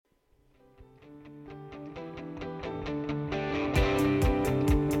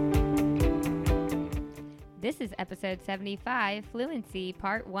This is episode 75, Fluency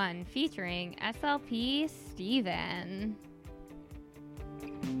Part 1, featuring SLP Steven.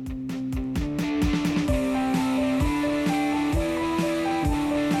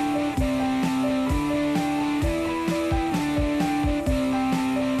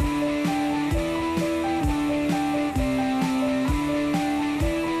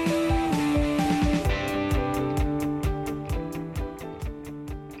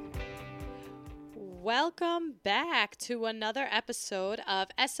 Welcome back to another episode of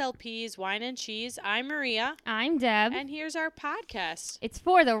SLP's Wine and Cheese. I'm Maria. I'm Deb. And here's our podcast. It's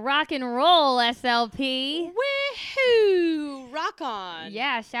for the rock and roll, SLP. Woohoo! Rock on.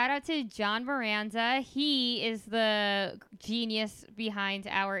 Yeah, shout out to John Miranda. He is the genius behind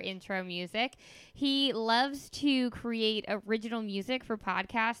our intro music. He loves to create original music for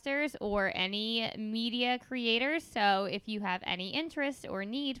podcasters or any media creators. So if you have any interest or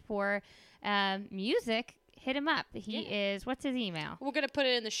need for music, hit him up. He is, what's his email? We're going to put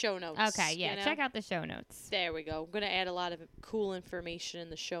it in the show notes. Okay, yeah, check out the show notes. There we go. I'm going to add a lot of cool information in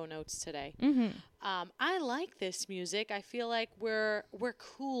the show notes today. Mm-hmm. I like this music. I feel like we're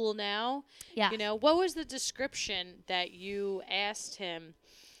cool now. Yeah. You know, what was the description that you asked him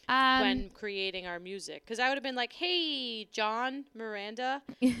when creating our music? Because I would have been like, hey, John Miranda,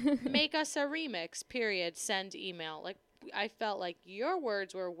 make us a remix, period, send email. Like, I felt like your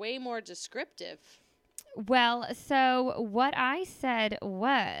words were way more descriptive. Well, so what I said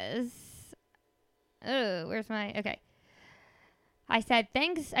was, okay. I said,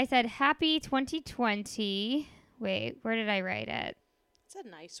 thanks. I said, happy 2020. Wait, where did I write it? It's a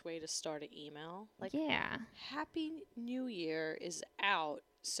nice way to start an email. Like, yeah. Happy New Year is out.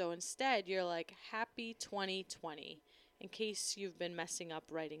 So instead, you're like, happy 2020, in case you've been messing up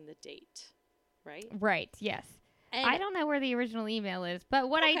writing the date, right? Right, yes. And I don't know where the original email is, but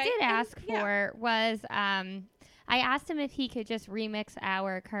what I did ask for was I asked him if he could just remix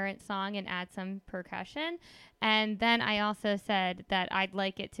our current song and add some percussion. And then I also said that I'd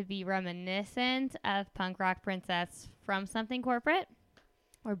like it to be reminiscent of Punk Rock Princess from Something Corporate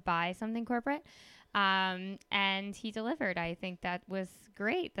or by Something Corporate. And he delivered. I think that was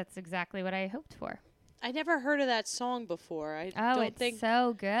great. That's exactly what I hoped for. I never heard of that song before. It's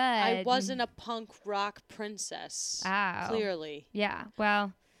so good. I wasn't a punk rock princess. Oh. Clearly. Yeah.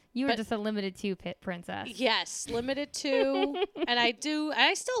 Well, you were just a limited to princess. Yes, limited to. And I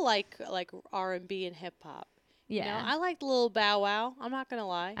still like R&B and hip hop. Yeah. You know, I liked Lil Bow Wow. I'm not going to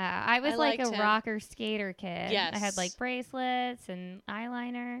lie. I was like a rocker skater kid. Yes. I had like bracelets and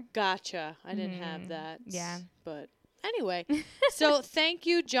eyeliner. Gotcha. I didn't have that. Yeah. But anyway, so thank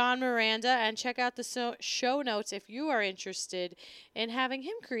you, John Miranda, and check out the show notes if you are interested in having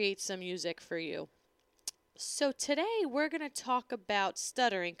him create some music for you. So today we're going to talk about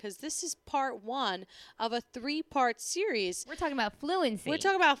stuttering because this is part 1 of a 3-part series. We're talking about fluency. We're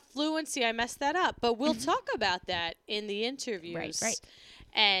talking about fluency. I messed that up, but we'll talk about that in the interviews. Right.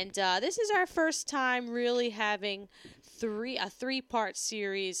 And this is our first time really having a 3-part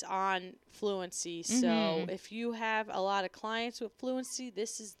series on fluency. So if you have a lot of clients with fluency,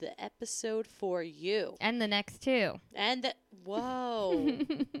 this is the episode for you. And the next 2. And whoa,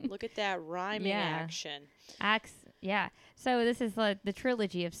 look at that rhyming action. Yeah. So this is the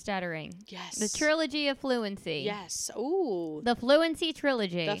trilogy of stuttering. Yes. The trilogy of fluency. Yes. Ooh. The fluency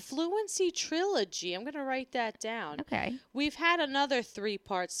trilogy. The fluency trilogy. I'm going to write that down. Okay. We've had another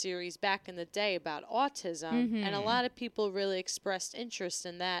 3-part series back in the day about autism, and a lot of people really expressed interest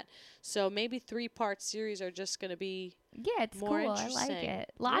in that. So maybe 3-part series are just going to be it's more cool. interesting. I like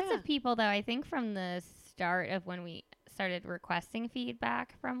it. Lots of people, though, I think from the start of when we started requesting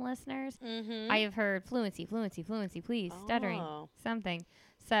feedback from listeners, I have heard fluency, please, stuttering, something.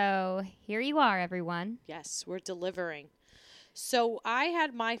 So here you are, everyone. Yes, we're delivering. So I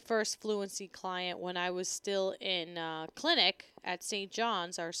had my first fluency client when I was still in clinic at St.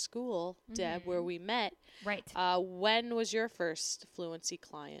 John's, our school, Deb, where we met. Right. When was your first fluency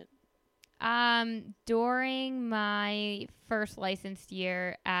client? During my first licensed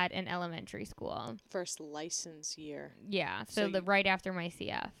year at an elementary school. First license year. Yeah. So right after my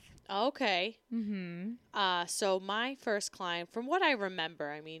CF. Okay. So my first client, from what I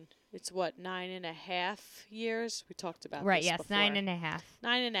remember, I mean, it's 9.5 years. We talked about this before. 9.5.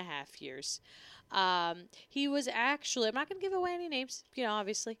 9.5 years. He was actually, I'm not going to give away any names,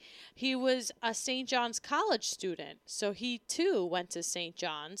 obviously. He was a St. John's College student. So he too went to St.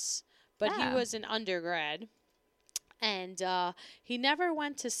 John's. But he was an undergrad, and he never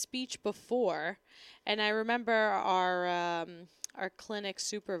went to speech before. And I remember our clinic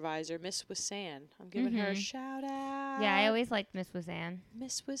supervisor, Miss Wasan. I'm giving her a shout out. Yeah, I always liked Miss Wasan.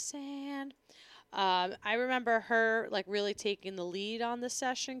 Miss Wasan. I remember her like really taking the lead on the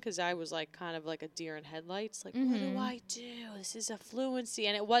session because I was like kind of like a deer in headlights. Like, what do I do? This is a fluency.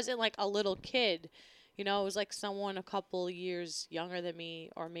 And it wasn't like a little kid. You know, it was like someone a couple years younger than me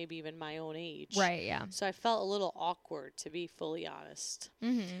or maybe even my own age. Right, yeah. So I felt a little awkward, to be fully honest.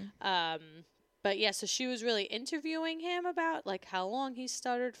 Mm-hmm. But yeah, so she was really interviewing him about like how long he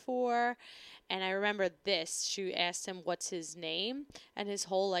stuttered for. And I remember this. She asked him what's his name, and his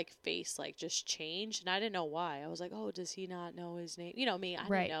whole like face like just changed, and I didn't know why. I was like, "Oh, does he not know his name?" You know me, I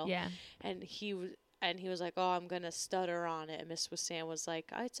Right, didn't know. yeah. And he was like, "Oh, I'm gonna stutter on it." And Miss Wasan was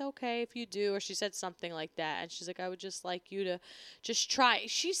like, "It's okay if you do," or she said something like that. And she's like, "I would just like you to just try."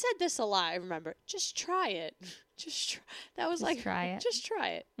 She said this a lot. I remember, just try it. That was Just like, try it. just try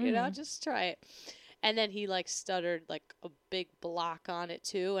it. You know, just try it. And then he like stuttered like a big block on it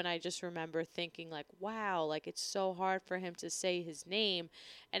too. And I just remember thinking like, wow, like it's so hard for him to say his name.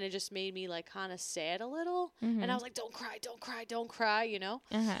 And it just made me like kind of sad a little. And I was like, don't cry, don't cry, don't cry, you know?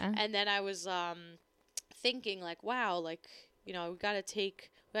 And then I was thinking like, wow, like, you know, we got to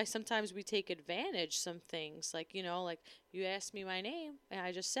take, like sometimes we take advantage some things. Like, you know, like you asked me my name and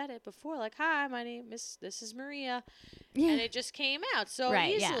I just said it before, like, hi, my name is, this is Maria. Yeah. And it just came out so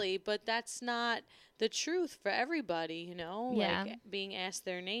easily, but that's not the truth for everybody, you know? Yeah. Like being asked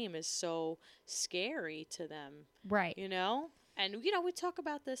their name is so scary to them. Right. You know? And, you know, we talk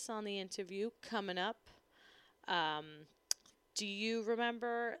about this on the interview coming up. Do you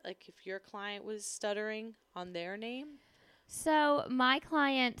remember, like, if your client was stuttering on their name? So my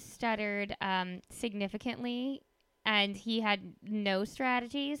client stuttered significantly, and he had no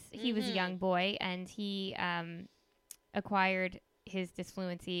strategies. He was a young boy, and he acquired his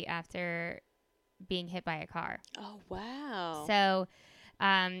disfluency after being hit by a car. Oh, wow. So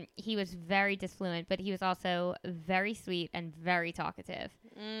he was very disfluent, but he was also very sweet and very talkative.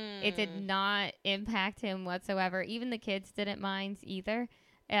 It did not impact him whatsoever. Even the kids didn't mind either.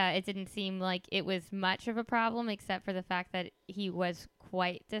 It didn't seem like it was much of a problem, except for the fact that he was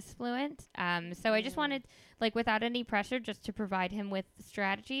quite disfluent. So I just wanted, like, without any pressure, just to provide him with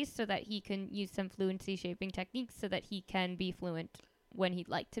strategies so that he can use some fluency shaping techniques so that he can be fluent when he'd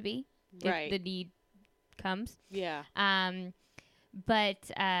like to be, if the need comes. Yeah. But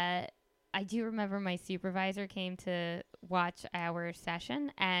I do remember my supervisor came to watch our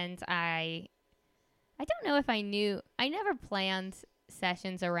session, and I don't know if I knew. I never planned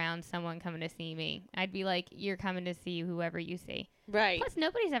sessions around someone coming to see me. I'd be like, you're coming to see whoever you see. Right. Plus,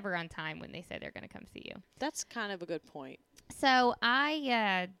 nobody's ever on time when they say they're going to come see you. That's kind of a good point. So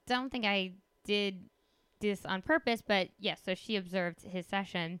I don't think I did this on purpose, but yes, so she observed his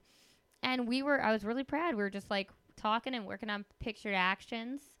session, and I was really proud. We were just like talking and working on pictured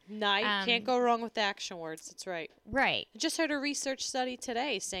actions. Nice. Can't go wrong with the action words. That's right. Right. I just heard a research study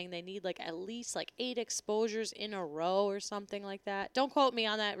today saying they need like at least like 8 exposures in a row or something like that. Don't quote me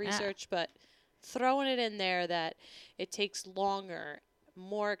on that research, but throwing it in there that it takes longer,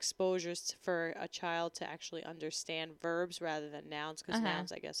 more exposures for a child to actually understand verbs rather than nouns, because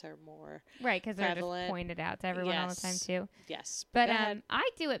nouns, I guess, are more right, because they're prevalent. just pointed out to everyone all the time too. Yes. But I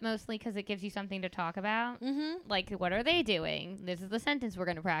do it mostly because it gives you something to talk about. Like, what are they doing? This is the sentence we're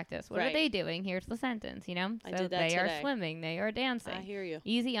going to practice. What are they doing? Here's the sentence, you know? I So did that they today. are swimming. They are dancing. I hear you.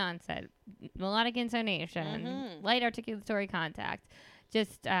 Easy onset. Melodic intonation. Light articulatory contact.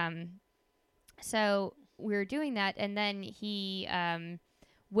 Just, so we were doing that, and then he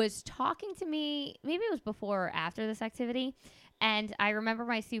was talking to me. Maybe it was before or after this activity, and I remember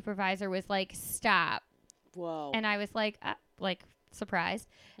my supervisor was like, "Stop." Whoa. And I was like surprised.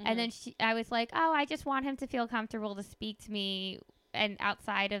 And then I was like, "Oh, I just want him to feel comfortable to speak to me, and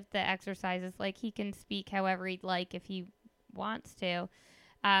outside of the exercises, like he can speak however he'd like if he wants to."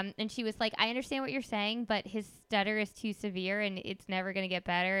 And she was like, "I understand what you're saying, but his stutter is too severe, and it's never going to get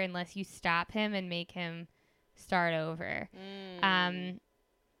better unless you stop him and make him start over."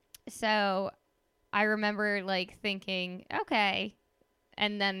 So I remember like thinking, okay.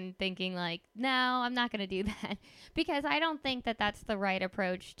 And then thinking like, no, I'm not going to do that, because I don't think that that's the right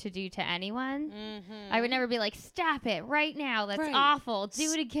approach to do to anyone. I would never be like, stop it right now. That's awful.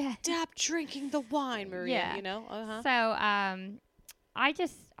 Do it again. Stop drinking the wine, Maria. Yeah. You know? So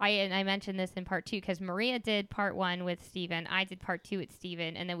I mentioned this in part 2 because Maria did part 1 with Steven. I did part 2 with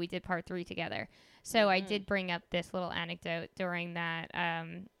Steven, and then we did part 3 together. So I did bring up this little anecdote during that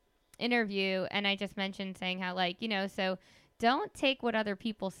interview, and I just mentioned saying how, like, you know, so don't take what other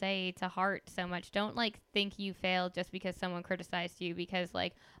people say to heart so much. Don't like think you failed just because someone criticized you, because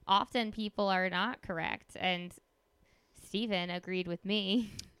like often people are not correct. And Steven agreed with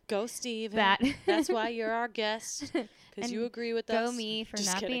me. Go, Steve. That's why you're our guest, because you agree with us. Go me for Just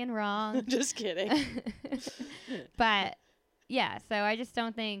not kidding. being wrong. Just kidding. But yeah, so I just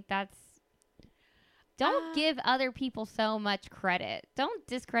don't think that's. Don't give other people so much credit. Don't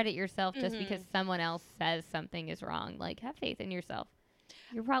discredit yourself just because someone else says something is wrong. Like, have faith in yourself.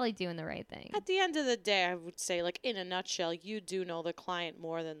 You're probably doing the right thing. At the end of the day, I would say, like, in a nutshell, you do know the client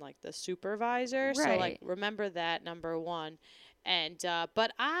more than, like, the supervisor. Right. So, like, remember that, number one. And,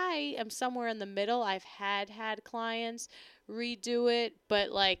 but I am somewhere in the middle. I've had clients redo it,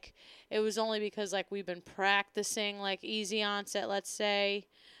 but, like, it was only because, like, we've been practicing, like, easy onset, let's say.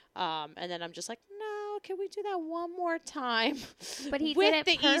 And then I'm just like, can we do that one more time? But he with did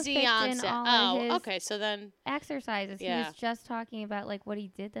it the easy onset. in all of his okay. So then exercises. Yeah. He was just talking about like what he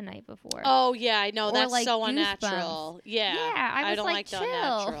did the night before. Oh yeah, I know, Or, that's like, so Goosebumps. unnatural. Yeah, I was don't like, like the chill.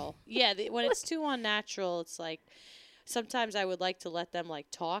 unnatural. Yeah, when it's too unnatural, it's like sometimes I would like to let them like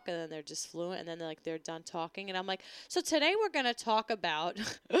talk, and then they're just fluent, and then they're done talking, and I'm like, so today we're gonna talk about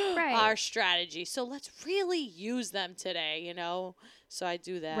our strategy. So let's really use them today, you know. So I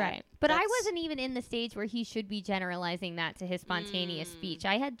do that. Right. But I wasn't even in the stage where he should be generalizing that to his spontaneous speech.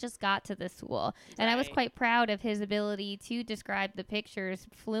 I had just got to the school, and I was quite proud of his ability to describe the pictures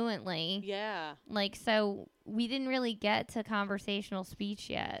fluently. Yeah. Like, so we didn't really get to conversational speech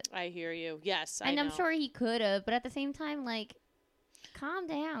yet. I hear you. Yes, And I know. I'm sure he could have, but at the same time, like, calm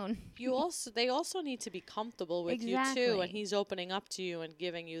down. They also need to be comfortable with you too, and he's opening up to you and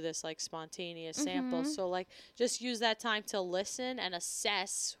giving you this like spontaneous sample. So like just use that time to listen and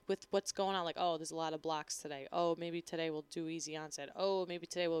assess with what's going on. Like, oh, there's a lot of blocks today. Oh, maybe today we'll do easy onset. Oh, maybe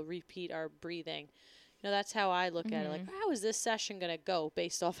today we'll repeat our breathing. You know, that's how I look at it. Like, how is this session going to go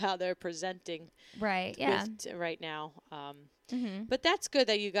based off how they're presenting right now? But that's good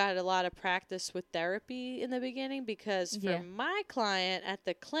that you got a lot of practice with therapy in the beginning, because for my client at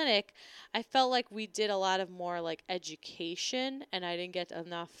the clinic, I felt like we did a lot of more like education, and I didn't get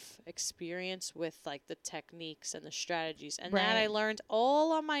enough experience with like the techniques and the strategies, and that I learned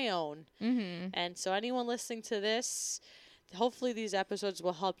all on my own. And so anyone listening to this, hopefully these episodes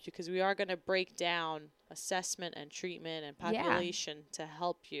will help you, because we are going to break down assessment and treatment and population to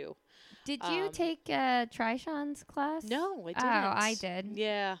help you. Did you take Trishawn's class? No, I didn't. Oh, I did.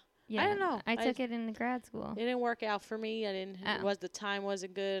 Yeah. Yeah. I don't know. I took it in grad school. It didn't work out for me. The time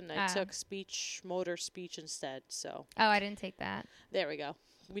wasn't good, and I took motor speech instead. So. Oh, I didn't take that. There we go.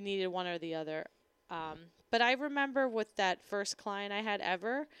 We needed one or the other. But I remember with that first client I had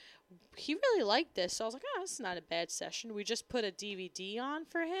ever, he really liked this. So I was like, oh, this is not a bad session. We just put a DVD on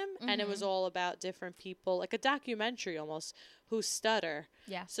for him, and it was all about different people, like a documentary almost, who stutter.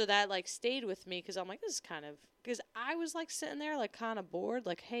 Yeah. So that, like, stayed with me, because I'm like, this is kind of, because I was, like, sitting there, like, kind of bored,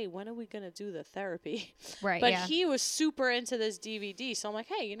 like, hey, when are we going to do the therapy? Right, But he was super into this DVD. So I'm like,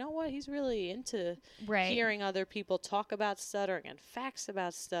 hey, you know what? He's really into hearing other people talk about stuttering and facts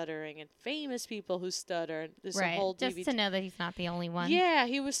about stuttering and famous people who stutter. And there's a whole DVD. Just to know that he's not the only one. Yeah,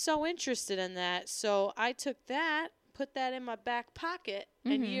 he was so interested in that. So I took that, put that in my back pocket,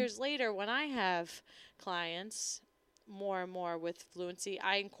 and years later, when I have clients more and more with fluency,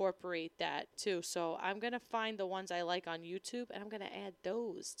 I incorporate that too. So I'm going to find the ones I like on YouTube, and I'm going to add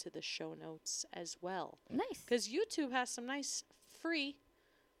those to the show notes as well. Nice. Because YouTube has some nice free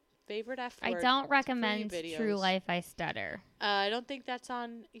favorite F word. I don't recommend True Life I Stutter. I don't think that's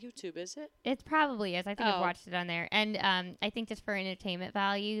on YouTube, is it? It probably is. I think I've watched it on there. And I think just for entertainment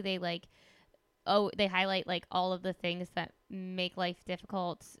value, they they highlight like all of the things that make life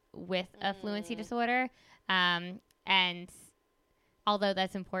difficult with a fluency disorder. And although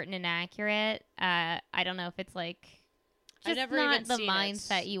that's important and accurate, I don't know if it's like just not the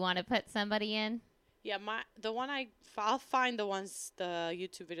mindset you want to put somebody in. Yeah, I'll find the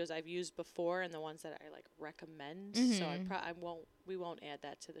YouTube videos I've used before and the ones that I like recommend. So we won't add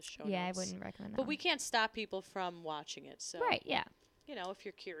that to the show notes. Yeah, I wouldn't recommend that. But we can't stop people from watching it. So yeah. You know, if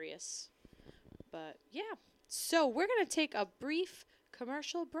you're curious. But yeah. So we're going to take a brief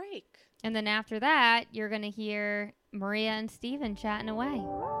commercial break. And then after that, you're going to hear Maria and Steven chatting away.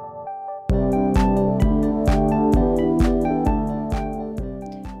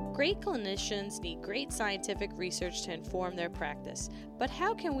 Great clinicians need great scientific research to inform their practice. But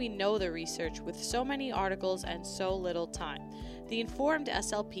how can we know the research with so many articles and so little time? The Informed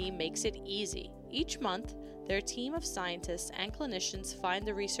SLP makes it easy. Each month, their team of scientists and clinicians find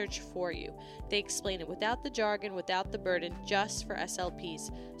the research for you. They explain it without the jargon, without the burden, just for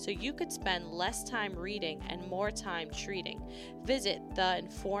SLPs, so you could spend less time reading and more time treating. Visit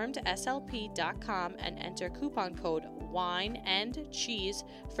theinformedslp.com and enter coupon code WINEANDCHEESE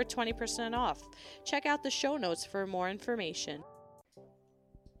for 20% off. Check out the show notes for more information.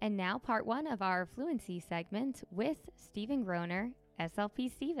 And now part 1 of our fluency segment with Stephen Groner,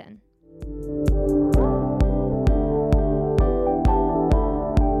 SLP Stephen.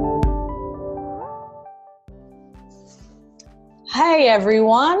 Hi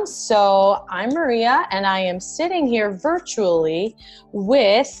everyone, so I'm Maria and I am sitting here virtually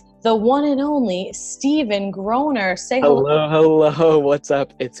with the one and only Stephen Groner. Say hello. Hello, what's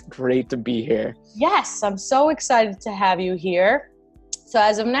up? It's great to be here. Yes, I'm so excited to have you here. So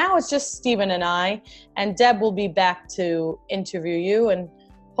as of now, it's just Stephen and I, and Deb will be back to interview you, and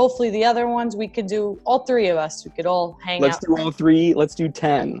hopefully the other ones we could do, all three of us, we could all hang out. Let's do all three, let's do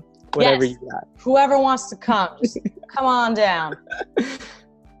 10, whatever you got. Whoever wants to come, just come on down.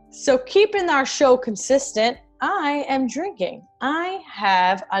 So keeping our show consistent, I am drinking. I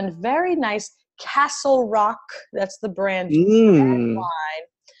have a very nice Castle Rock, that's the brand wine.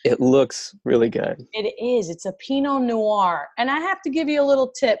 It looks really good. It is. It's a Pinot Noir. And I have to give you a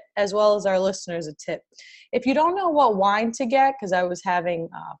little tip, as well as our listeners a tip. If you don't know what wine to get, because I was having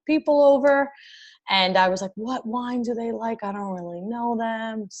people over, and I was like, what wine do they like? I don't really know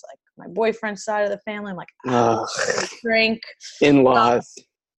them. It's like my boyfriend's side of the family. I'm like, I don't really drink. In-laws.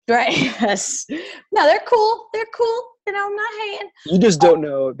 Right, yes. No, they're cool. They're cool. You know, I'm not hating. You just don't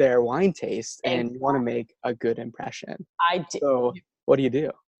know their wine taste, and you want to make a good impression. I do. So what do you do?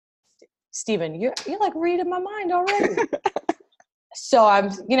 Stephen, you're like reading my mind already. So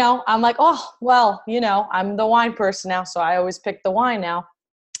I'm like, oh, well, I'm the wine person now, so I always pick the wine now.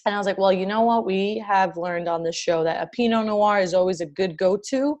 And I was like, well, you know what? We have learned on this show that a Pinot Noir is always a good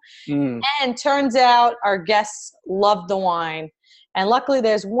go-to. And turns out our guests love the wine. And luckily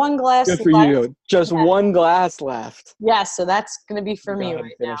there's one glass left. Good for you. Just one glass left. Yes, so that's going to be for me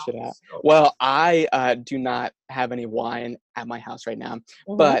right now. Well, I do not have any wine at my house right now,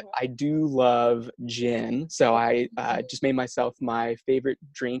 but I do love gin. So I just made myself my favorite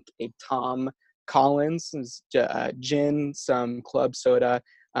drink, a Tom Collins gin, some club soda,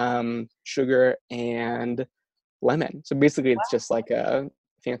 sugar, and lemon. So basically it's just like a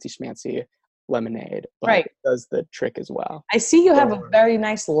fancy schmancy lemonade, but it does the trick as well. I see you have a very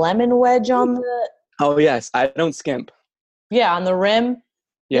nice lemon wedge on the... Oh, yes. I don't skimp. Yeah, on the rim.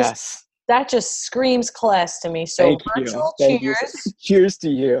 Yes. That just screams class to me. So virtual cheers. Cheers to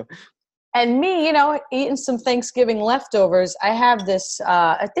you. And me, eating some Thanksgiving leftovers. I have this,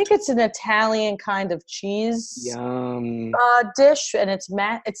 I think it's an Italian kind of cheese dish, and it's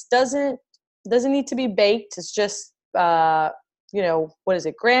it doesn't need to be baked. It's just, what is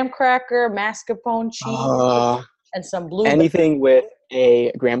it? Graham cracker, mascarpone cheese, and some blueberry. Anything with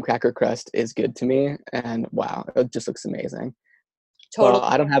a graham cracker crust is good to me. And wow, it just looks amazing. Totally. Well,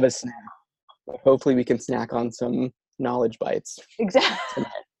 I don't have a snack, but hopefully we can snack on some knowledge bites. Exactly.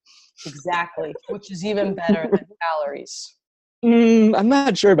 Exactly. Which is even better than calories. I'm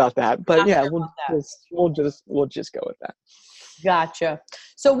not sure about that, but we'll just go with that. Gotcha.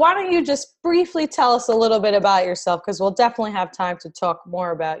 So why don't you just briefly tell us a little bit about yourself, because we'll definitely have time to talk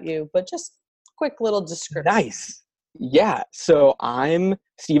more about you, but just quick little description. Nice. Yeah. So I'm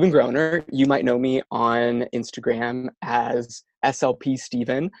Stephen Groner. You might know me on Instagram as SLP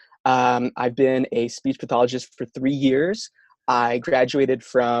Stephen. I've been a speech pathologist for 3 years. I graduated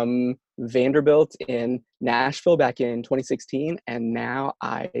from Vanderbilt in Nashville back in 2016, and now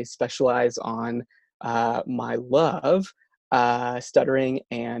I specialize on my love, stuttering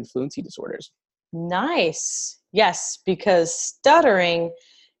and fluency disorders. Nice. Yes, because stuttering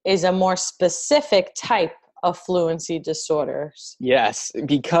is a more specific type of fluency disorders. Yes,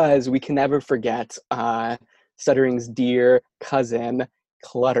 because we can never forget stuttering's dear cousin,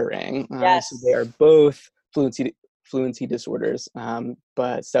 cluttering. Yes. So they are both fluency disorders,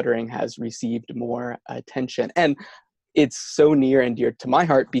 but stuttering has received more attention. And it's so near and dear to my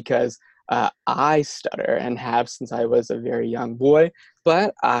heart because I stutter and have since I was a very young boy,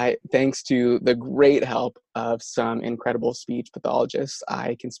 but thanks to the great help of some incredible speech pathologists,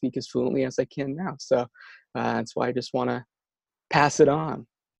 I can speak as fluently as I can now. So that's why I just want to pass it on.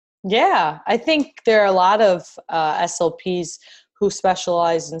 Yeah, I think there are a lot of SLPs who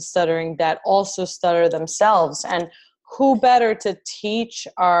specialize in stuttering that also stutter themselves. And who better to teach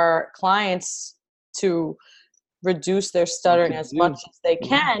our clients to reduce their stuttering as much as they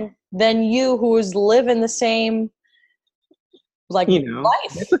can than you, who is living the same life.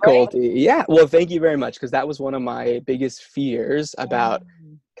 Difficulty. Right? Yeah. Well, thank you very much, because that was one of my biggest fears about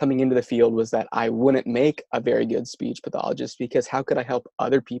coming into the field, was that I wouldn't make a very good speech pathologist, because how could I help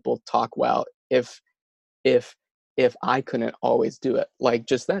other people talk well if I couldn't always do it like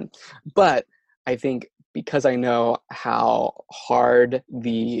just then? But I think because I know how hard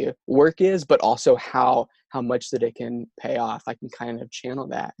the work is, but also how much that it can pay off, I can kind of channel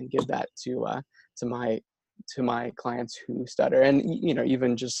that and give that to my clients who stutter. And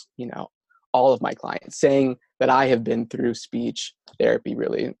even just all of my clients, saying that I have been through speech therapy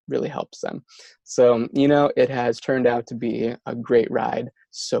really, really helps them. So, it has turned out to be a great ride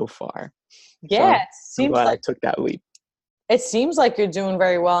so far. Yeah, so I'm glad I took that leap. It seems like you're doing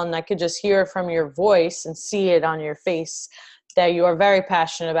very well, and I could just hear from your voice and see it on your face that you are very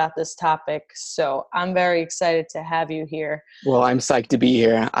passionate about this topic. So I'm very excited to have you here. Well, I'm psyched to be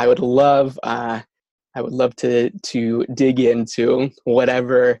here. I would love to dig into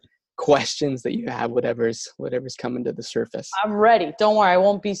whatever questions that you have, whatever's coming to the surface. I'm ready. Don't worry, I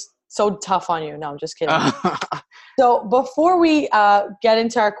won't be so tough on you. No, I'm just kidding. So before we get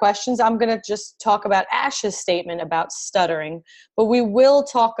into our questions, I'm going to just talk about Ash's statement about stuttering, but we will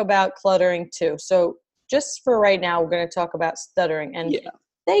talk about cluttering too. So just for right now, we're going to talk about stuttering. And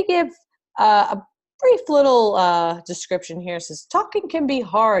they give a brief little description here. It says, talking can be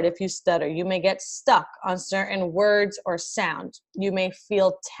hard if you stutter. You may get stuck on certain words or sound. You may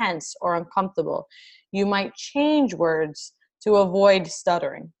feel tense or uncomfortable. You might change words to avoid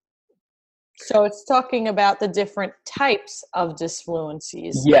stuttering. So it's talking about the different types of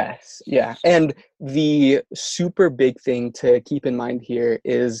disfluencies. Yes, yeah. And the super big thing to keep in mind here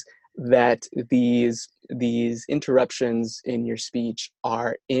is that these interruptions in your speech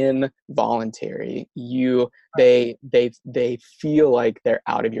are involuntary. They feel like they're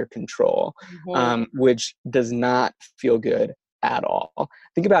out of your control, which does not feel good at all.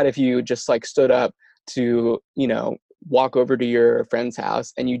 Think about if you just stood up to walk over to your friend's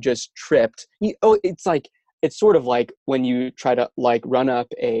house and you just tripped. It's sort of like when you try to run up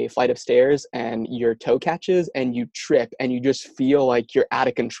a flight of stairs and your toe catches and you trip and you just feel like you're out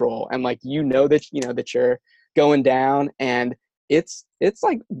of control and that you're going down, and it's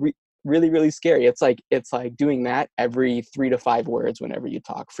really, really scary. It's like doing that every 3 to 5 words whenever you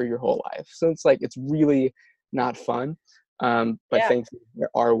talk for your whole life. So it's really not fun. But thankfully, there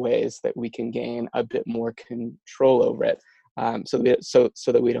are ways that we can gain a bit more control over it, so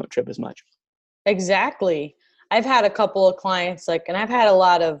that we don't trip as much. Exactly. I've had a couple of clients, and I've had a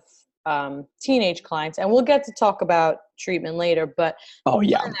lot of teenage clients, and we'll get to talk about treatment later. But one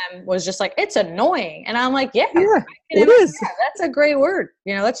of them was just like, "It's annoying," and I'm like, "Yeah, it is. Yeah, that's a great word.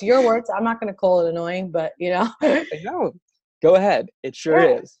 That's your words. I'm not going to call it annoying, but I know. Go ahead. It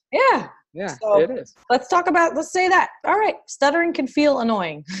sure is. Yeah. Yeah, so it is. Let's say that. All right. Stuttering can feel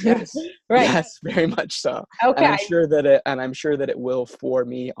annoying. Yes. Right. Yes, very much so. Okay. And I'm sure that it will for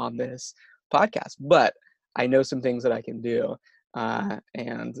me on this podcast, but I know some things that I can do,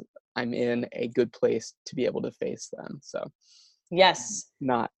 and I'm in a good place to be able to face them. So yes,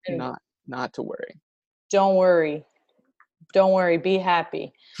 not to worry. Don't worry. Be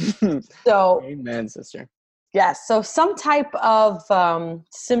happy. So amen, sister. Yes. So some type of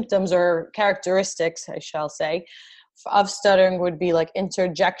symptoms or characteristics, I shall say, of stuttering would be like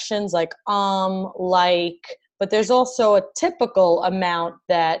interjections, like, but there's also a typical amount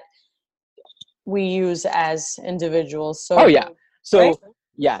that we use as individuals. So,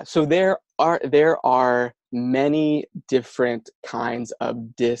 So there are many different kinds of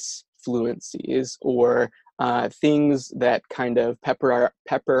disfluencies, or things that kind of pepper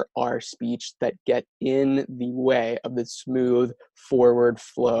our speech, that get in the way of the smooth forward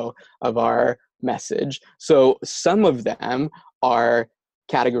flow of our message. So some of them are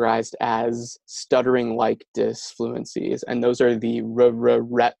categorized as stuttering-like disfluencies, and those are the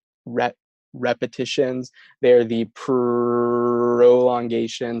repetitions, they're the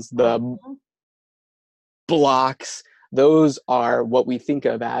prolongations, the blocks. Those are what we think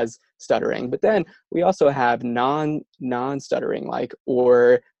of as stuttering. But then we also have non-stuttering,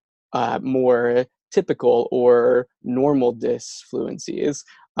 or more typical or normal disfluencies.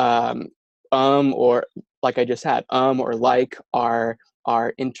 Or like I just had, or like are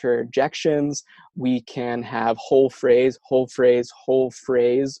interjections. We can have whole phrase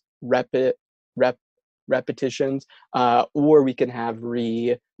repetitions, or we can have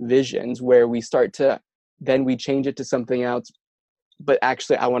revisions, where we start to, then we change it to something else, but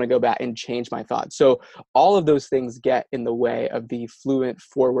actually I want to go back and change my thoughts. So all of those things get in the way of the fluent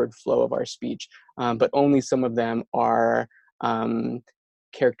forward flow of our speech, but only some of them are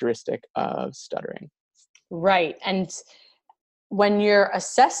characteristic of stuttering. Right. And when you're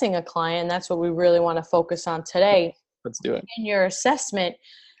assessing a client, that's what we really want to focus on today. Let's do it. In your assessment,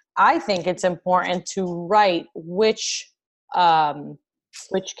 I think it's important to write which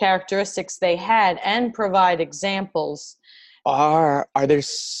characteristics they had and provide examples. Are there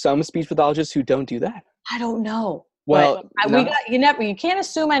some speech pathologists who don't do that? I don't know. Well, We got you can't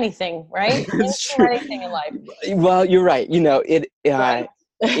assume anything, right? You can't it's assume true. anything in life. Well, you're right. Right?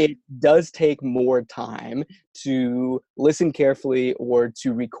 It does take more time to listen carefully or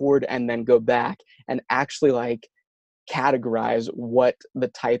to record and then go back and actually like categorize what the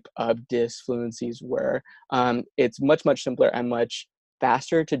type of disfluencies were. It's much simpler and much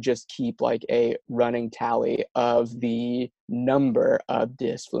faster to just keep like a running tally of the number of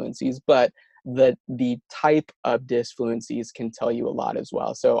disfluencies, but the type of disfluencies can tell you a lot as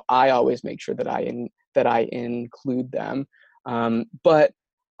well. So I always make sure that I include them. But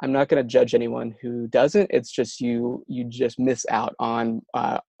I'm not going to judge anyone who doesn't. It's just you just miss out on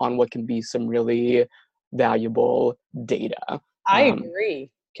what can be some really valuable data. I agree.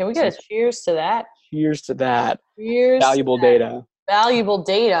 Can we get a cheers to that? Cheers to that. Cheers. Valuable data. Valuable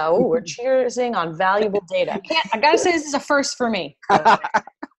data. Oh, we're cheersing on valuable data. I gotta say, this is a first for me.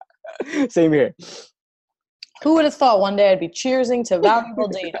 Same here. Who would have thought one day I'd be cheersing to valuable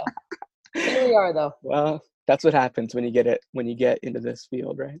data? Here we are, though. Well, that's what happens when you get into this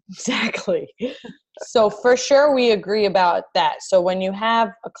field, right? Exactly. So for sure we agree about that. So when you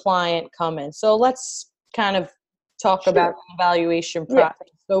have a client come in, so let's kind of talk about the evaluation process.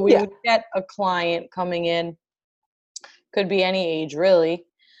 Yeah. So we would get a client coming in, could be any age really.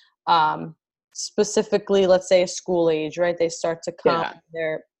 Specifically, let's say a school age, right? They start to come,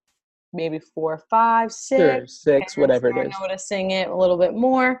 they're maybe 4, 5, 6. Sure, 6, whatever it is. Noticing it a little bit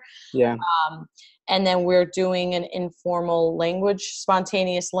more. Yeah. And then we're doing an informal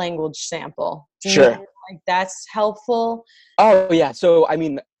spontaneous language sample. Do you sure. Like that's helpful? Oh, yeah. So, I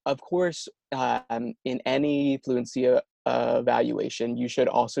mean, of course, in any fluency evaluation, you should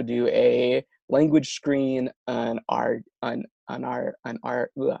also do a language screen, an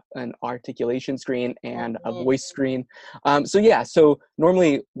articulation screen, and a voice screen. So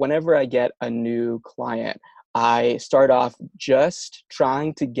normally, whenever I get a new client, I start off just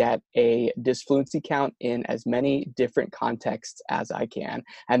trying to get a disfluency count in as many different contexts as I can.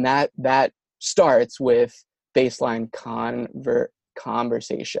 And that starts with baseline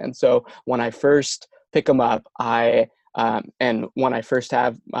conversation. So when I first pick them up, and when I first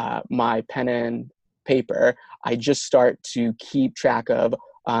have my pen and paper, I just start to keep track of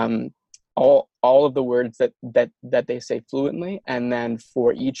all of the words that they say fluently, and then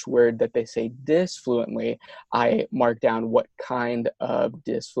for each word that they say disfluently, I mark down what kind of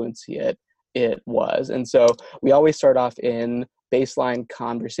disfluency it was. And so we always start off in baseline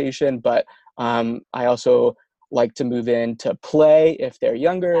conversation, but I also like to move into play if they're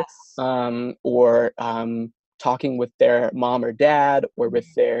younger, or talking with their mom or dad, or with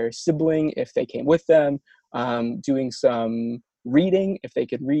their sibling if they came with them, doing some reading if they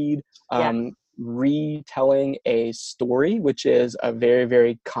could read, retelling a story, which is a very,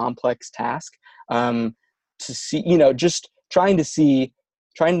 very complex task, to see, just trying to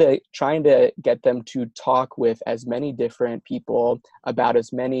get them to talk with as many different people about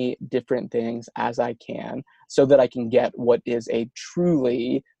as many different things as I can, so that I can get what is a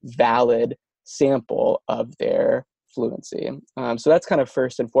truly valid sample of their fluency. So that's kind of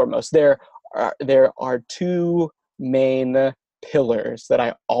first and foremost. There are two main pillars that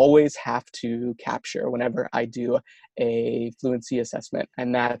I always have to capture whenever I do a fluency assessment,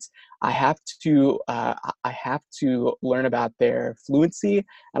 and that's I have to learn about their fluency,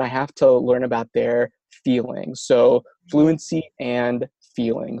 and I have to learn about their feelings. So fluency and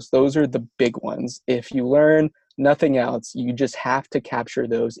feelings, those are the big ones. If you learn nothing else, you just have to capture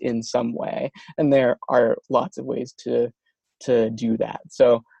those in some way, and there are lots of ways to do that.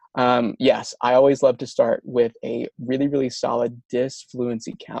 So yes, I always love to start with a really, really solid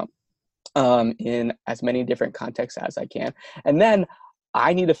disfluency count in as many different contexts as I can. And then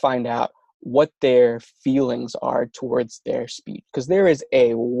I need to find out what their feelings are towards their speech, because there is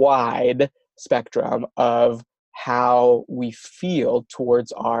a wide spectrum of how we feel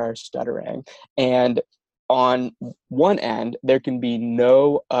towards our stuttering. And on one end, there can be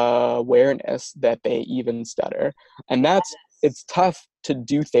no awareness that they even stutter. And it's tough to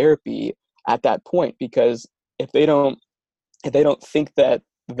do therapy at that point, because if they don't think that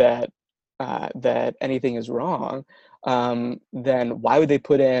anything is wrong, then why would they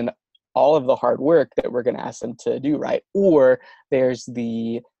put in all of the hard work that we're going to ask them to do, right? Or there's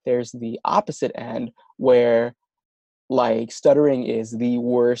the opposite end, where like stuttering is the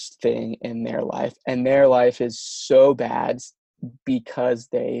worst thing in their life, and their life is so bad because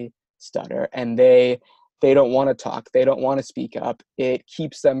they stutter, and they don't want to talk, they don't want to speak up. It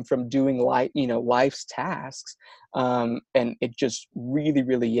keeps them from doing life's tasks, and it just really,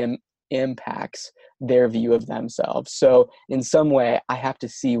 really impacts their view of themselves. So in some way, I have to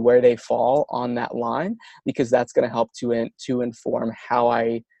see where they fall on that line, because that's going to help to inform how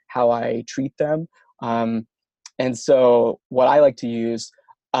I treat them. And so what I like to use,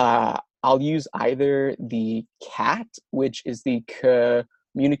 I'll use either the CAT, which is the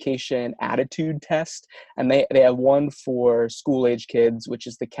communication attitude test, and they have one for school age kids, which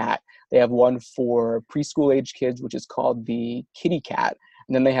is the CAT. They have one for preschool age kids, which is called the kitty cat.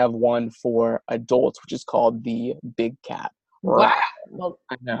 And then they have one for adults, which is called the big cat. Wow. Well,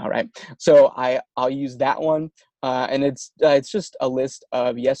 I know, right? So I'll use that one, and it's just a list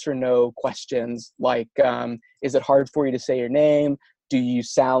of yes or no questions, like is it hard for you to say your name? Do you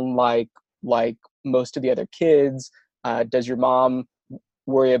sound like most of the other kids? Does your mom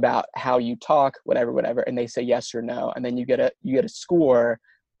worry about how you talk? Whatever, and they say yes or no, and then you get a score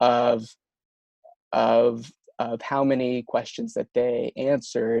of how many questions that they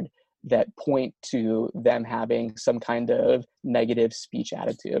answered that point to them having some kind of negative speech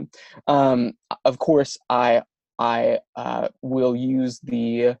attitude. Of course, I will use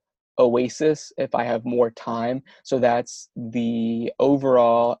the OASIS if I have more time. So that's the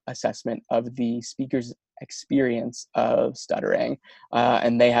overall assessment of the speaker's experience of stuttering.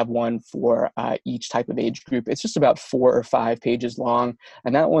 And they have one for each type of age group. It's just about 4 or 5 pages long,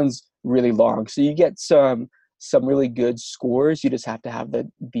 and that one's really long. So you get some really good scores. You just have to have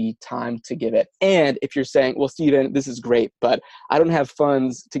the time to give it. And if you're saying, well, Steven, this is great, but I don't have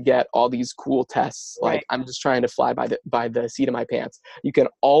funds to get all these cool tests. Right. Like, I'm just trying to fly by the seat of my pants. You can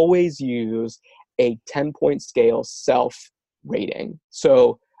always use a 10-point scale self-rating.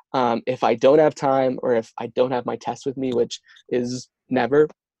 So if I don't have time, or if I don't have my test with me, which is never,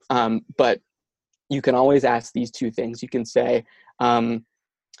 but you can always ask these 2 things. You can say,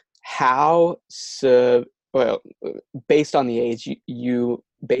 based on the age,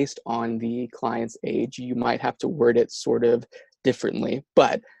 based on the client's age, you might have to word it sort of differently,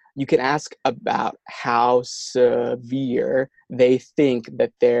 but you can ask about how severe they think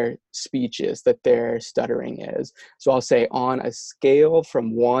that their speech is, that their stuttering is. So I'll say, on a scale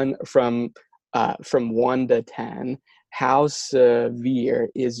from 1 to 10, how severe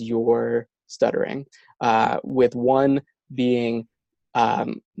is your stuttering? With 1 being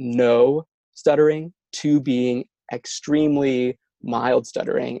no stuttering, 2 being extremely mild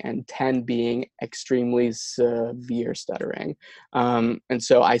stuttering, and 10 being extremely severe stuttering. And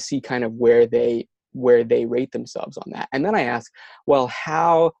so I see kind of where they rate themselves on that. And then I ask, well,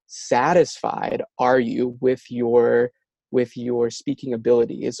 how satisfied are you with your speaking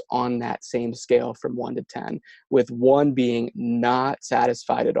abilities on that same scale from 1 to 10, with 1 being not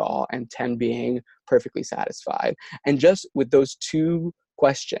satisfied at all and 10 being perfectly satisfied. And just with those 2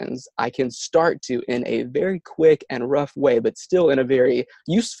 questions, I can start to, in a very quick and rough way, but still in a very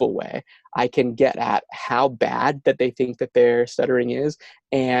useful way, I can get at how bad that they think that their stuttering is,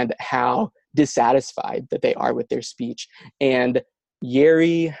 and how dissatisfied that they are with their speech. And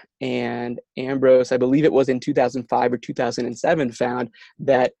Yeri and Ambrose, I believe it was in 2005 or 2007, found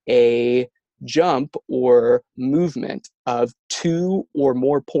that a jump or movement of 2 or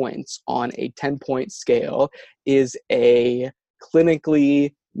more points on a 10-point scale is a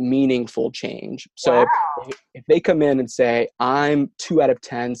clinically meaningful change. So if they come in and say, I'm 2 out of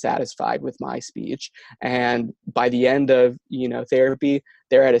 10 satisfied with my speech, and by the end of therapy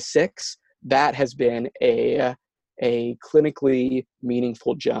they're at a 6, that has been a clinically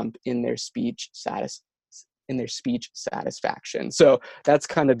meaningful jump in their speech satisfaction. So that's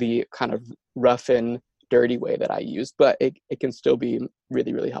kind of the rough and dirty way that I use, but it can still be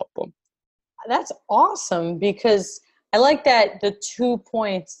really, really helpful. That's awesome, because I like that the 2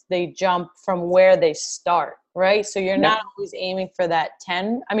 points, they jump from where they start, right? So you're not always aiming for that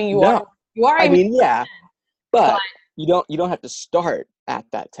 10. I mean, you are. I mean, yeah, but you don't have to start at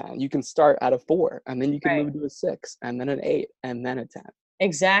that 10. You can start at a 4, and then you can move to a 6, and then an 8, and then a 10.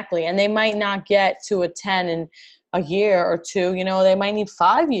 Exactly. And they might not get to a 10 in a year or 2. They might need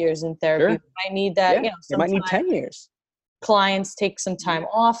 5 years in therapy. Sure. They might need that. They might need 10 years. Clients take some time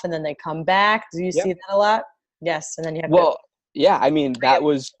off and then they come back. Do you see that a lot? Yes. And then you have yeah, I mean, that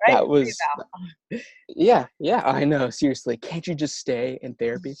was yeah, I know, seriously, can't you just stay in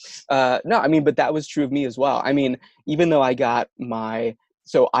therapy? No, I mean, but that was true of me as well. I mean, even though I got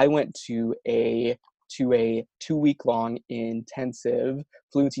so I went to a 2-week long intensive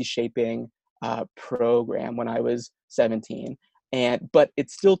fluency shaping program when I was 17, but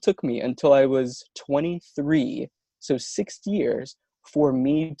it still took me until I was 23, so 6 years, for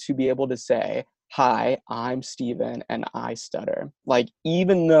me to be able to say, hi, I'm Steven and I stutter. Like,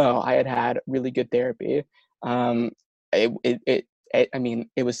 even though I had really good therapy, it I mean,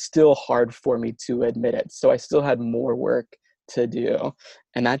 it was still hard for me to admit it. So I still had more work to do,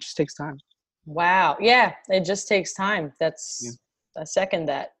 and that just takes time. Wow. Yeah, it just takes time. Yeah. That's a second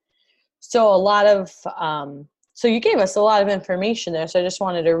that. So a lot of so you gave us a lot of information there. So I just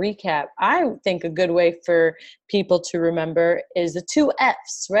wanted to recap. I think a good way for people to remember is the 2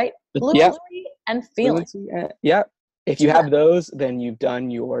 F's, right? Yeah. Fluency and feeling. Yeah. If you have those, then you've done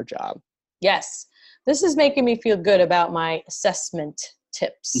your job. Yes. This is making me feel good about my assessment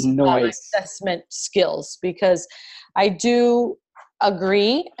tips, my Nice. assessment skills, because I do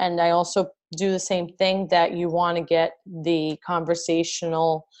agree, and I also do the same thing, that you want to get the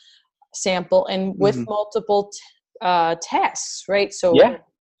conversational sample and with multiple tasks, right? So Yeah.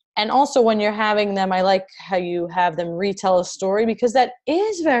 and also when you're having them, I like how you have them retell a story, because that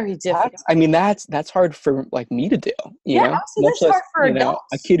is very difficult. I mean, that's hard for like me to do, you know, so much that's less, hard for you know,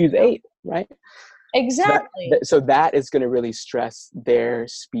 adults. a kid who's 8, right? Exactly. So that is going to really stress their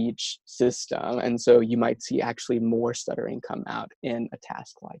speech system. And so you might see actually more stuttering come out in a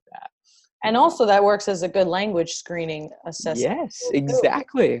task like that. And also that works as a good language screening assessment. Yes,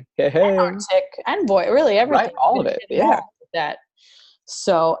 exactly. And Artic and voice, really everything. Right, all of it. Yeah. That.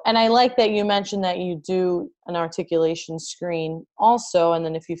 So, and I like that you mentioned that you do an articulation screen also. And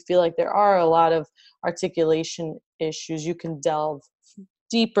then if you feel like there are a lot of articulation issues, you can delve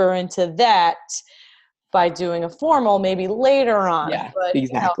deeper into that by doing a formal maybe later on. Yeah, but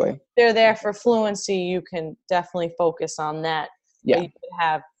exactly. You know, they're there for fluency. You can definitely focus on that. Yeah. But you could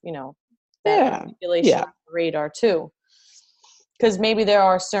have, you know, that articulation on the radar too. Because maybe there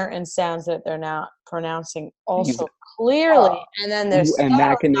are certain sounds that they're not pronouncing also clearly, and then there's and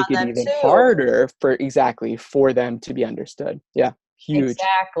that can make it even harder for them to be understood. Yeah, huge.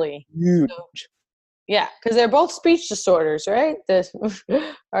 Exactly. Huge. So, yeah, because they're both speech disorders, right? The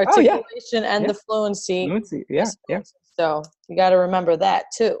articulation and the fluency. Yeah. So you got to remember that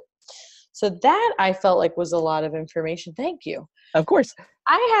too. So that I felt like was a lot of information. Thank you. Of course.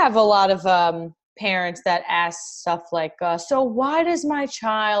 I have a lot of parents that ask stuff like, so why does my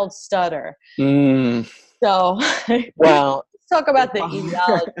child stutter? So, well, talk about the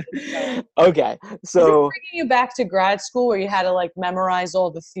etiology. Okay, so bringing you back to grad school where you had to like memorize all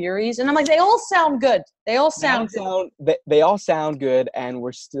the theories, and I'm like, they all sound good. They all sound good, and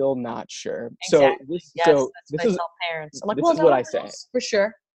we're still not sure. Exactly. So this is parents. I'm like, this is what I say for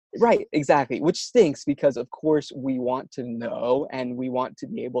sure. Right, exactly, which stinks because of course we want to know and we want to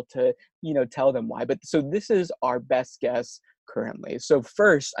be able to, you know, tell them why. But so this is our best guess currently. So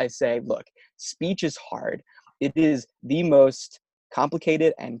first I say, look, speech is hard. It is the most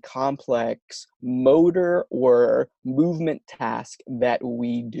complicated and complex motor or movement task that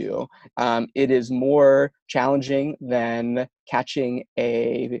we do. It is more challenging than catching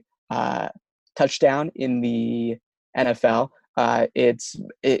a touchdown in the NFL. It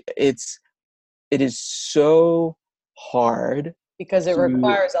is so hard because it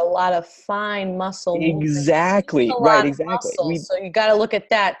requires a lot of fine muscle exactly movement. Right, exactly. So you got to look at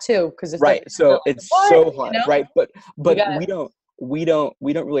that too, because right. So it's so hard, right? But we don't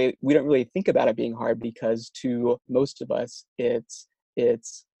really think about it being hard because to most of us it's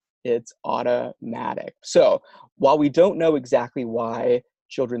automatic. So while we don't know exactly why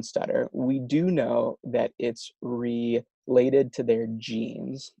children stutter, we do know that it's related to their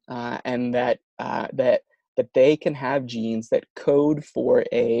genes, and that they can have genes that code for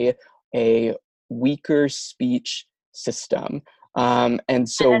a weaker speech system. And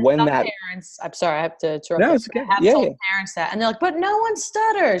so when that parents, I'm sorry, I have to interrupt. No, it's okay. I have told parents that, and they're like, but no one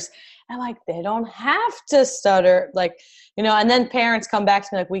stutters. I'm like, they don't have to stutter, like, you know. And then parents come back to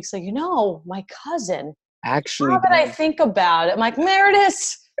me like weeks later, you know, my cousin actually. How did I think about it? I'm like, there it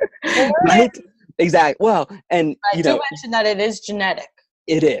is. Right? Exactly. Well, and I do mention that it is genetic.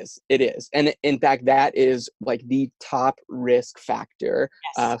 It is. And in fact, that is like the top risk factor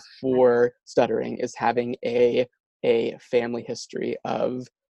for stuttering is having a family history of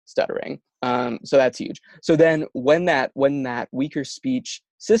stuttering. So that's huge. So then when that weaker speech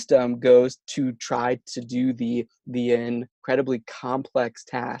system goes to try to do the incredibly complex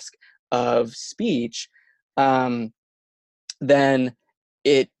task of speech, then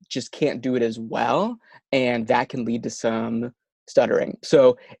it just can't do it as well, and that can lead to some stuttering.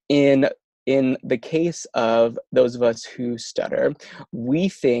 So in the case of those of us who stutter, we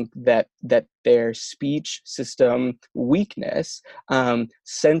think that their speech system weakness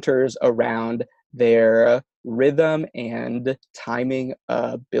centers around their rhythm and timing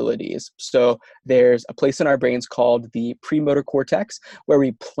abilities. So there's a place in our brains called the premotor cortex where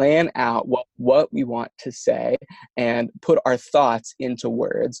we plan out what we want to say and put our thoughts into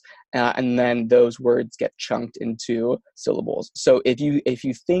words, and then those words get chunked into syllables. So if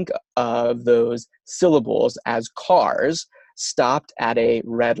you think of those syllables as cars stopped at a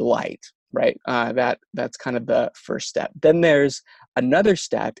red light, right? That's kind of the first step. Then there's another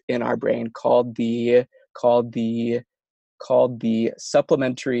step in our brain called the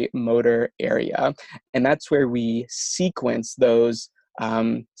supplementary motor area, and that's where we sequence those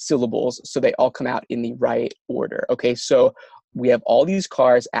syllables so they all come out in the right order. Okay, so we have all these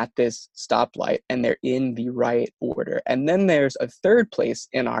cars at this stoplight and they're in the right order. And then there's a third place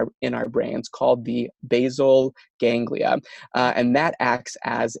in our brains called the basal ganglia, and that acts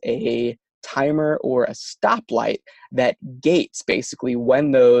as a timer or a stoplight that gates basically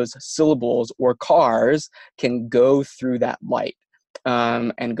when those syllables or cars can go through that light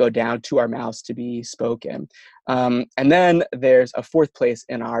and go down to our mouths to be spoken. And then there's a fourth place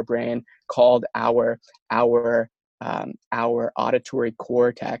in our brain called our auditory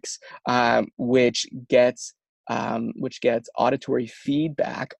cortex, which gets auditory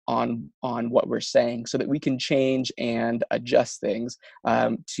feedback on what we're saying, so that we can change and adjust things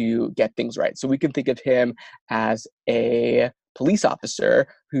to get things right. So we can think of him as a police officer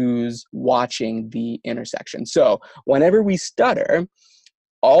who's watching the intersection. So whenever we stutter,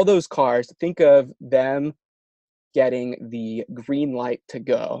 all those cars, think of them getting the green light to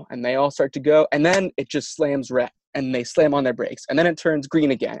go, and they all start to go, and then it just slams red, and they slam on their brakes, and then it turns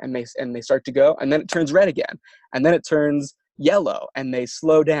green again, and they start to go, and then it turns red again, and then it turns yellow, and they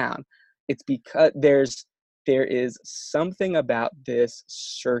slow down. It's because there is something about this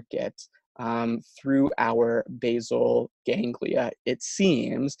circuit through our basal ganglia, it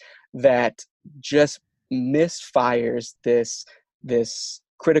seems, that just misfires this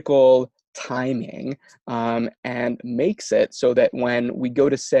critical timing and makes it so that when we go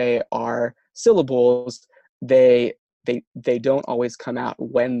to say our syllables, they don't always come out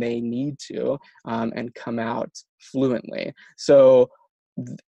when they need to and come out fluently. So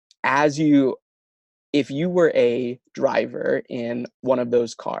if you were a driver in one of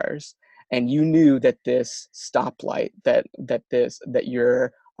those cars and you knew that this stoplight, that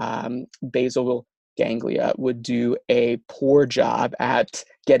your basal ganglia would do a poor job at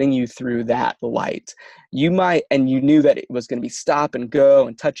getting you through that light, you knew that it was going to be stop and go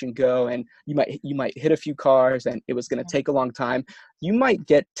and touch and go, and you might hit a few cars and it was going to take a long time, you might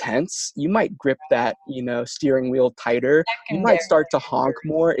get tense, you might grip that steering wheel tighter, you might start to honk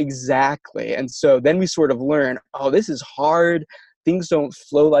more. Exactly. And so then we sort of learn, oh, this is hard, things don't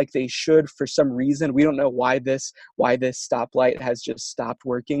flow like they should for some reason. We don't know why this stoplight has just stopped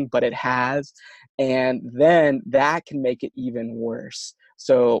working, but it has. And then that can make it even worse.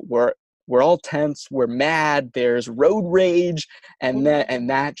 So we're all tense, we're mad, there's road rage, and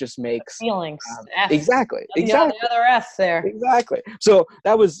that just makes feelings. Exactly. The other S there. Exactly. So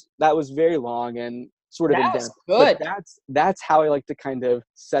that was very long and sort of in depth. Good. But that's how I like to kind of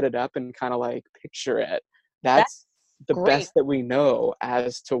set it up and kind of like picture it. That's the great. Best that we know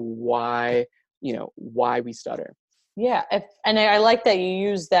as to why we stutter. Yeah, and I like that you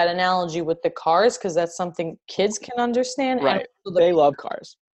use that analogy with the cars, because that's something kids can understand. Right. They love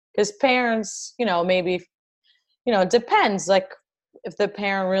cars. Because parents, maybe, it depends. Like if the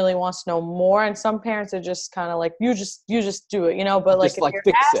parent really wants to know more, and some parents are just kind of like, you just do it, But like if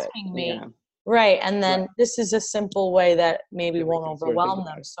you're asking me, right, and then this is a simple way that maybe won't overwhelm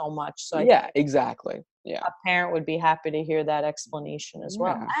them so much. So exactly. Yeah, a parent would be happy to hear that explanation as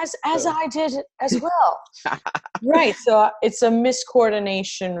well, as I did as well. Right. So it's a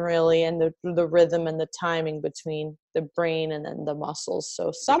miscoordination, really, and the rhythm and the timing between the brain and then the muscles.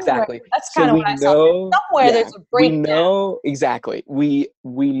 So somewhere that's kind of what I saw. Somewhere there's a breakdown. We know exactly. We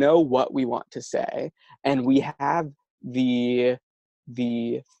know what we want to say, and we have the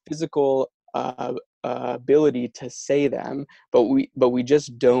physical ability to say them, but we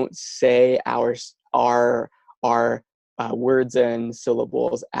just don't say our words and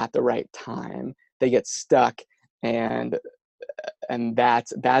syllables at the right time. They get stuck, and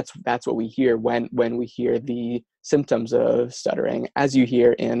that's what we hear when we hear the symptoms of stuttering, as you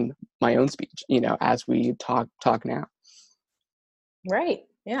hear in my own speech, as we talk now. Right.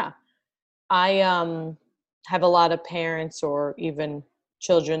 Yeah. I have a lot of parents or even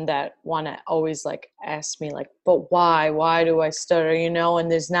children that want to always ask me but why do I stutter, and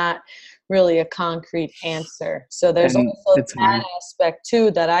there's not really a concrete answer. So there's also that aspect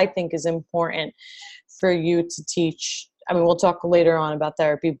too that I think is important for you to teach I mean, we'll talk later on about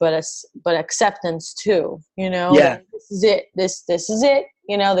therapy, but acceptance too, Yeah. this is it. This is it.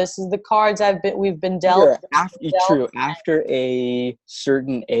 This is the cards we've been dealt. True. After a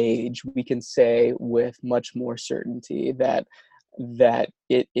certain age, we can say with much more certainty that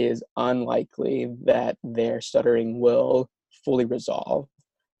it is unlikely that their stuttering will fully resolve.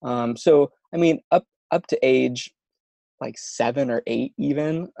 So, I mean, up to age like 7 or 8,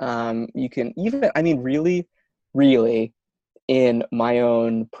 even, you can even, I mean, really, in my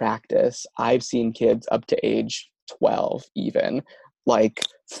own practice, I've seen kids up to age 12 even, like,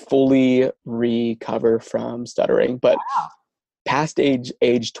 fully recover from stuttering. But past age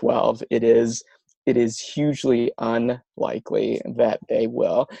 12, it is hugely unlikely that they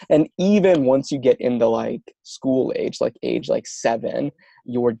will. And even once you get into like school age, like 7,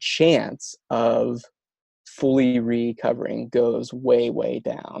 your chance of fully recovering goes way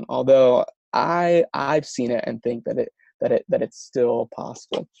down. Although I've seen it and think that it's still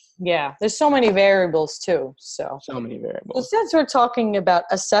possible. Yeah, there's so many variables too. So many variables. So since we're talking about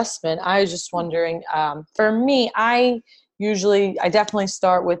assessment, I was just wondering, for me, I definitely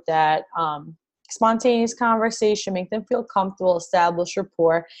start with that spontaneous conversation, make them feel comfortable, establish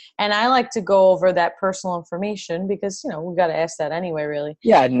rapport. And I like to go over that personal information because, we've got to ask that anyway, really.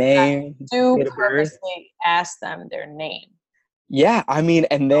 Yeah, name. I do purposely ask them their name. Yeah, I mean,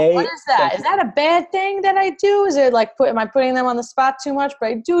 and what is that? Is that a bad thing that I do? Is it like, am I putting them on the spot too much? But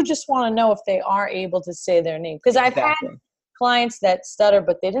I do just want to know if they are able to say their name. Because I've had clients that stutter,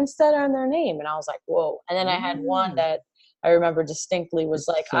 but they didn't stutter on their name. And I was like, whoa. And then I had one that I remember distinctly was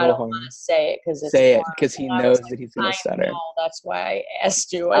like, I don't want to say it because he knows that he's going to stutter. No, that's why I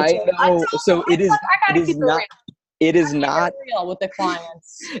asked you. I know. So it is not real with the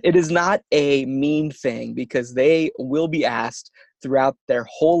clients. It is not a mean thing because they will be asked throughout their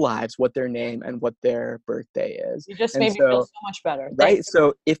whole lives what their name and what their birthday is. You just made me feel so much better. Right? Thanks.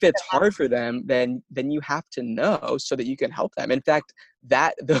 So if it's hard for them, then you have to know so that you can help them. In fact,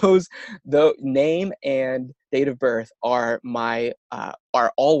 the name and date of birth are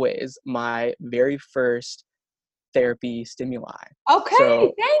always my very first therapy stimuli. Okay,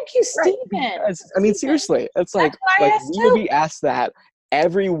 so, thank you, Stephen. I mean, seriously, it's like we will be asked that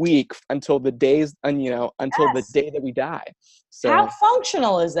every week until the day that we die. So how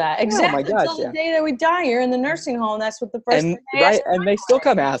functional is that? Exactly. Oh my gosh, until the day that we die, you're in the nursing home. That's what the first thing they ask. And they still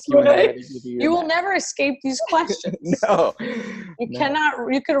come ask you. Right? You will never escape these questions. No. You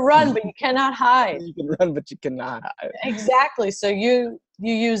cannot. You can run, but you cannot hide. You can run, but you cannot hide. Exactly. So you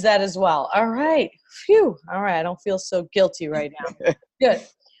use that as well. All right. Phew. All right. I don't feel so guilty right now. Good.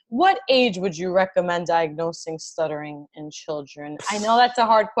 What age would you recommend diagnosing stuttering in children? I know that's a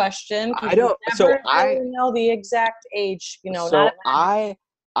hard question. I don't. I know the exact age. So I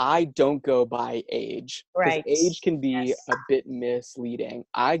don't go by age. Right. Age can be a bit misleading.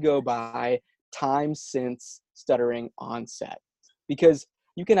 I go by time since stuttering onset, because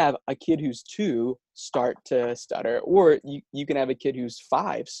you can have a kid who's 2 start to stutter, or you can have a kid who's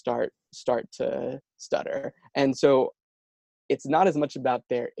 5 start to stutter, and so it's not as much about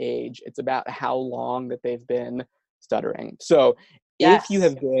their age, it's about how long that they've been stuttering. So if you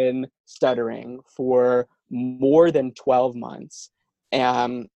have been stuttering for more than 12 months,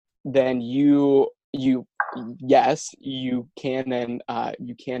 then you can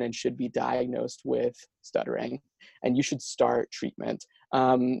and should be diagnosed with stuttering, and you should start treatment.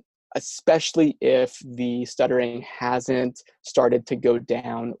 Especially if the stuttering hasn't started to go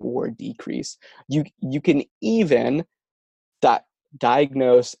down or decrease. You can even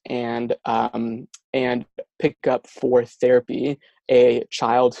diagnose and pick up for therapy a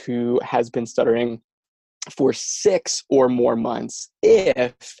child who has been stuttering for 6 or more months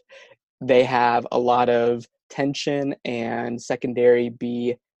if they have a lot of tension and secondary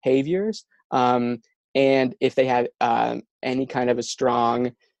behaviors, and if they have any kind of a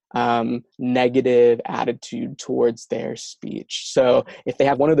strong negative attitude towards their speech. So if they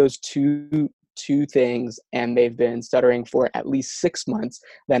have one of those two things and they've been stuttering for at least 6 months,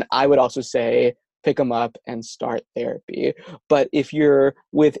 then I would also say pick them up and start therapy. But if you're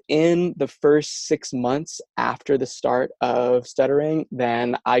within the first 6 months after the start of stuttering,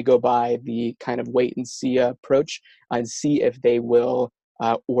 then I go by the kind of wait and see approach and see if they will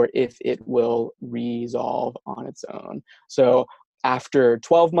or if it will resolve on its own. So after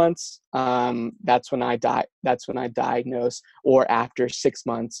 12 months, that's when I diagnose, or after 6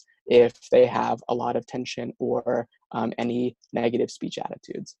 months if they have a lot of tension or any negative speech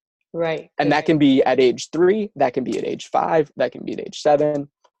attitudes. Right. And that can be at age 3, that can be at age 5, that can be at age 7,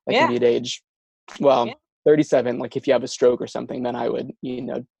 that can be at age, 37, like if you have a stroke or something, then I would,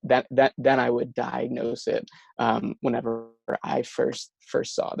 then I would diagnose it whenever I first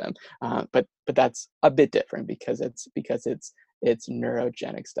saw them. But that's a bit different because it's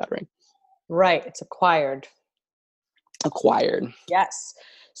neurogenic stuttering. Right. It's acquired. Yes.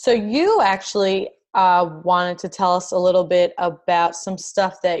 So you actually wanted to tell us a little bit about some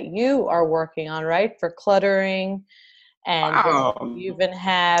stuff that you are working on, right? For cluttering, and you even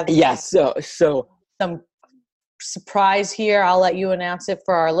have so some surprise here. I'll let you announce it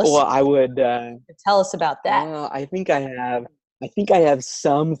for our listeners. Well, I would tell us about that. I think I have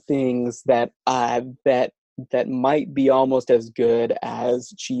some things that might be almost as good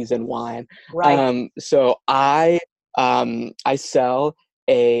as cheese and wine. Right. So I sell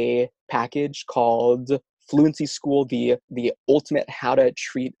a package called Fluency School, the ultimate how to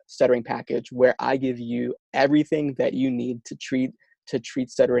treat stuttering package, where I give you everything that you need to treat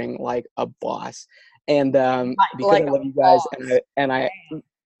stuttering like a boss. And because like I love you guys, and I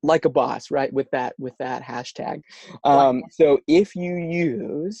like a boss, right? With that hashtag. So if you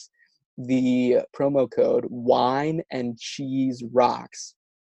use the promo code Wine and Cheese Rocks,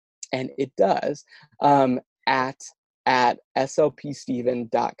 and it does, at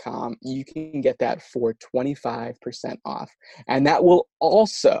slpsteven.com, you can get that for 25% off. And that will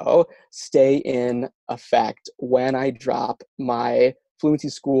also stay in effect when I drop my Fluency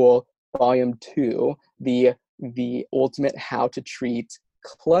School Volume 2, the ultimate how to treat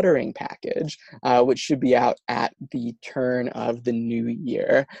cluttering package, which should be out at the turn of the new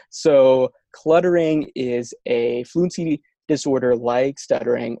year. So cluttering is a fluency disorder like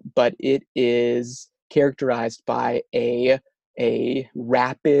stuttering, but it is characterized by a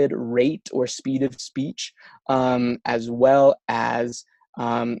rapid rate or speed of speech, as well as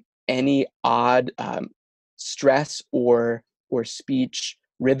any odd stress or speech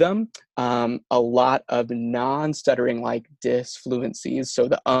rhythm, a lot of non-stuttering like disfluencies, so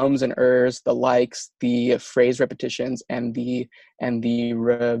the ums and ers, the likes, the phrase repetitions, and the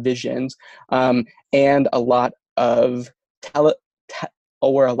revisions, and a lot of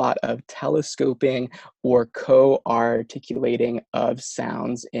telescoping or co-articulating of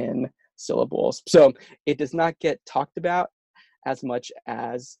sounds in syllables. So it does not get talked about as much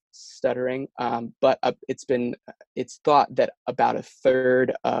as stuttering, but it's thought that about a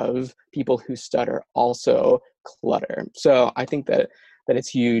third of people who stutter also clutter. So I think that it's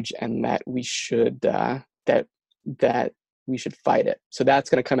huge, and that we should that we should fight it. So that's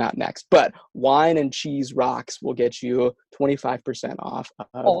going to come out next. But Wine and Cheese Rocks will get you 25% off.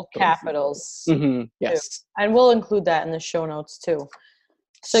 All capitals. Mm-hmm. Yes. And we'll include that in the show notes too.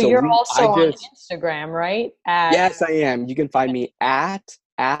 So you're also on Instagram, right? Yes, I am. You can find me at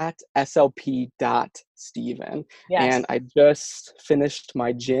slp.steven. Yes. And I just finished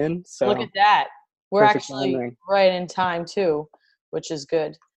my gin. So look at that. We're actually right in time too, which is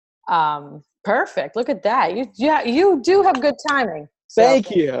good. Perfect. Look at that. You do have good timing. So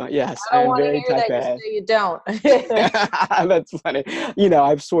Thank you. Yes, I am very type A. You say you don't. That's funny.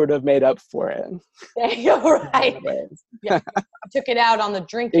 I've sort of made up for it. You're right. Yeah, you took it out on the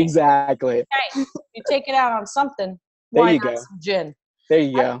drinking. Exactly. Hey, you take it out on something. There Why you not go. Some gin. There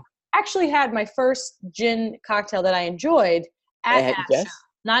you go. I actually had my first gin cocktail that I enjoyed at ASHA. Yes.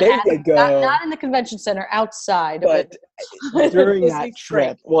 Not there you go. Not in the convention center, outside. But during that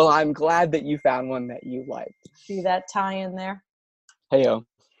trip, well, I'm glad that you found one that you liked. See that tie in there? Heyo.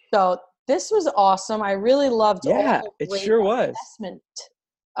 So this was awesome. I really loved all the it sure was. investment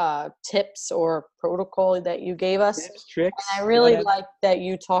tips or protocol that you gave us. Tips, tricks. And I really liked that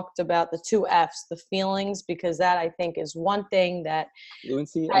you talked about the 2 F's, the feelings, because that I think is one thing that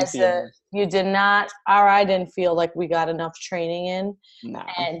fluency and feelings. You did not, or I didn't feel like we got enough training in. No,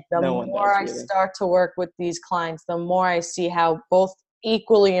 and the more I start to work with these clients, the more I see how both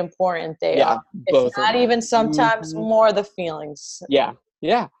equally important they are. It's not even sometimes more the feelings. Yeah.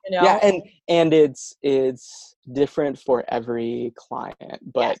 Yeah. And it's different for every client,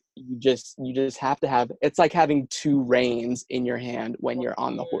 but you just have to have, it's like having 2 reins in your hand when you're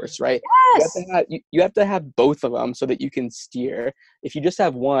on the horse, right? Yes. You have to have both of them so that you can steer. If you just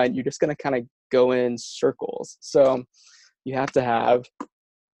have one, you're just going to kind of go in circles. So you have to have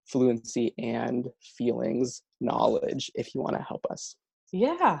fluency and feelings knowledge if you want to help us.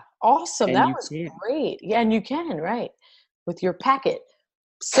 Yeah. Awesome. And that was great. Yeah. And you can, right, with your packet.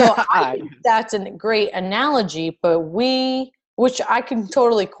 So I think that's a great analogy, but which I can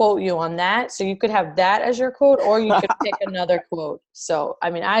totally quote you on that. So you could have that as your quote, or you could pick another quote. So,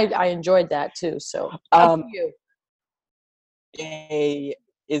 I mean, I enjoyed that too. So up to you.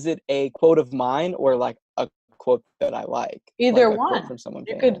 Is it a quote of mine or like a quote that I like? Either like one. From someone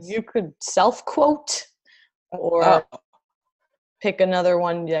you could self-quote. or pick another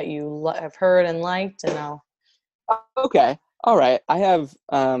one that you have heard and liked, and I'll. Okay. All right. I have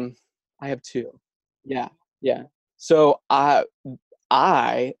two. Yeah. Yeah. So I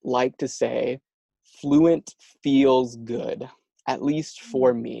like to say fluent feels good, at least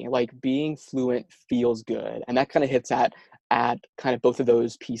for me. Like being fluent feels good. And that kind of hits at kind of both of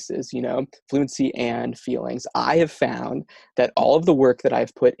those pieces, fluency and feelings. I have found that all of the work that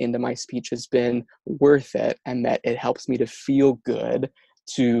I've put into my speech has been worth it, and that it helps me to feel good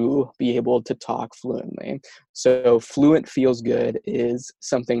to be able to talk fluently. So fluent feels good is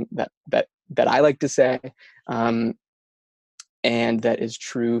something that I like to say, and that is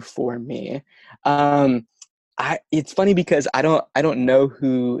true for me. It's funny because I don't know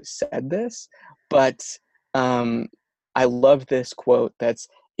who said this, but I love this quote that's,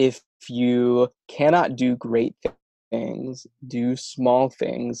 if you cannot do great things, do small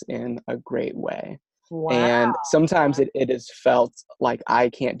things in a great way. Wow. And sometimes it is felt like I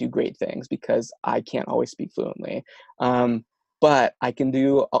can't do great things because I can't always speak fluently. But I can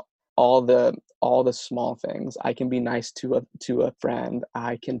do all the small things. I can be nice to a friend.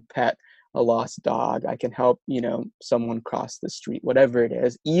 I can pet a lost dog. I can help, someone cross the street, whatever it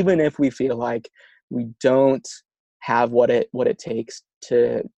is, even if we feel like we don't have what it takes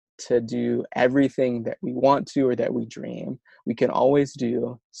to do everything that we want to or that we dream. We can always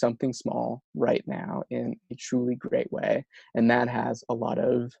do something small right now in a truly great way, and that has a lot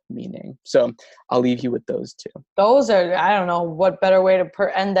of meaning. So I'll leave you with those two. Those are, I don't know what better way to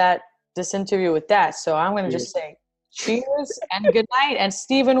end this interview with that. So I'm going to just say cheers and good night, and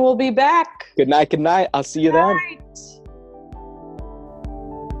Stephen will be back. Good night. I'll see you then.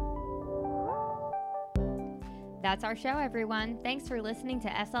 That's our show, everyone. Thanks for listening to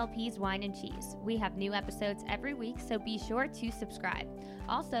SLP's Wine and Cheese. We have new episodes every week, so be sure to subscribe.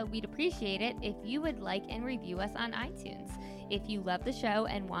 Also, we'd appreciate it if you would like and review us on iTunes. If you love the show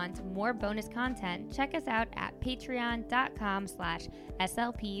and want more bonus content, check us out at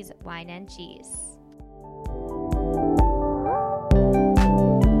patreon.com/SLP's Wine and Cheese.